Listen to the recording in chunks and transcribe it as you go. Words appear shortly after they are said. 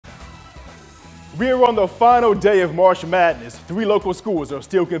We are on the final day of March Madness. 3 local schools are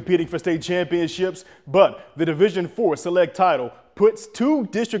still competing for state championships, but the Division IV select title puts 2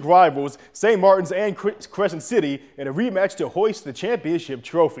 district rivals, St. Martin's and Crescent City, in a rematch to hoist the championship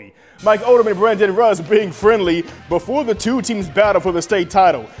trophy. Mike Odom and Brandon Russ being friendly before the 2 teams battle for the state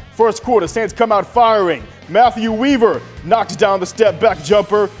title. First quarter, Saints come out firing. Matthew Weaver knocks down the step-back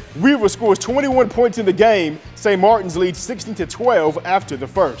jumper. Weaver scores 21 points in the game. St. Martin's leads 16-12 after the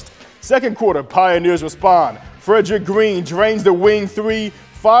first. Second quarter, Pioneers respond. Frederick Green drains the wing 3,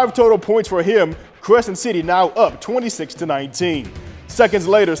 5 total points for him. Crescent City now up 26-19. Seconds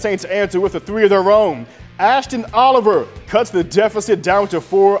later, Saints answer with a 3 of their own. Ashton Oliver cuts the deficit down to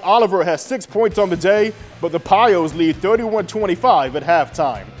 4. Oliver has 6 points on the day, but the Pios lead 31-25 at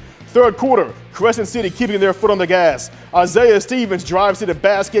halftime. Third quarter, Crescent City keeping their foot on the gas. Isaiah Stevens drives to the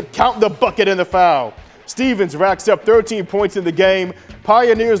basket, count the bucket and the foul. Stevens racks up 13 points in the game.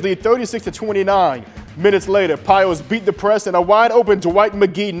 Pioneers lead 36-29. Minutes later, Pios beat the press and a wide open Dwight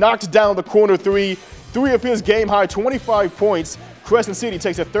Magee knocks down the corner 3. 3 of his game-high 25 points. Crescent City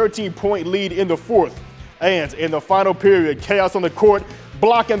takes a 13-point lead in the fourth. And in the final period, chaos on the court.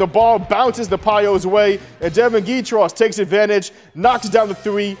 Blocking the ball bounces the Pios' way, and Devin Guitros takes advantage, knocks down the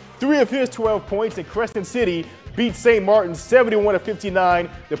 3. 3 of his 12 points, and Crescent City beats St. Martin's 71-59.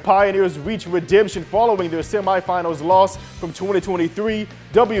 The Pioneers reach redemption following their semifinals loss from 2023.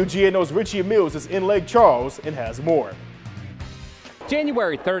 WGNO's Richie Mills is in Lake Charles and has more.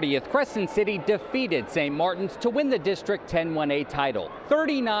 January 30th, Crescent City defeated St. Martin's to win the District 10-1A title.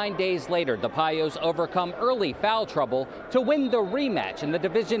 39 days later, the Pios overcome early foul trouble to win the rematch in the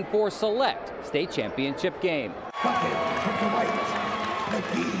Division IV Select State Championship game.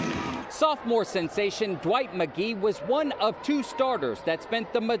 Sophomore-sensation Dwight Magee was one of 2 starters that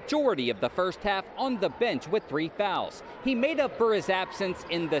spent the majority of the first half on the bench with 3 fouls. He made up for his absence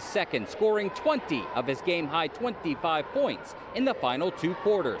in the second, scoring 20 of his game-high 25 points in the final 2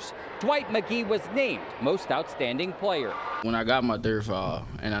 quarters. Dwight Magee was named Most Outstanding Player. When I got my 3rd foul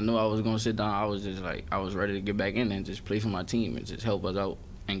and I knew I was going to sit down, I was just like, I was ready to get back in and just play for my team and just help us out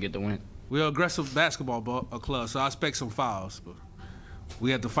and get the win. We're an aggressive basketball club, so I expect some fouls, but we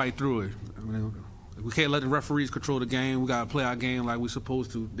have to fight through it. I mean, we can't let the referees control the game. We got to play our game like we're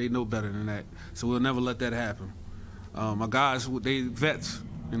supposed to. They know better than that, so we'll never let that happen. My guys, they vets.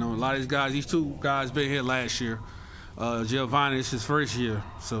 You know, a lot of these guys, these 2 guys been here last year. Giovanni, it's his first year,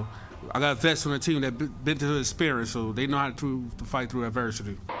 so I got vets on the team that been through the experience, so they know how to fight through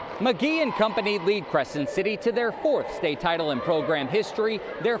adversity. Magee and company lead Crescent City to their 4th state title in program history,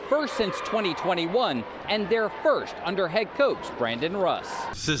 their first since 2021, and their first under head coach Brandon Russ.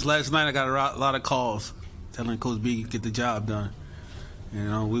 Since last night, I got a lot of calls telling Coach B get the job done. You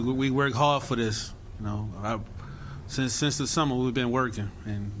know, we work hard for this. You know, since the summer we've been working,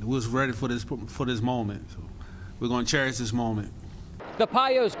 and we was ready for this moment. So we're going to cherish this moment. The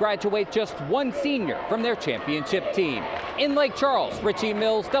Pios graduate just 1 senior from their championship team. In Lake Charles, Richie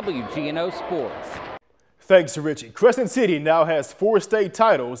Mills, WGNO Sports. Thanks to Richie. Crescent City now has 4 state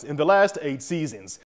titles in the last 8 seasons.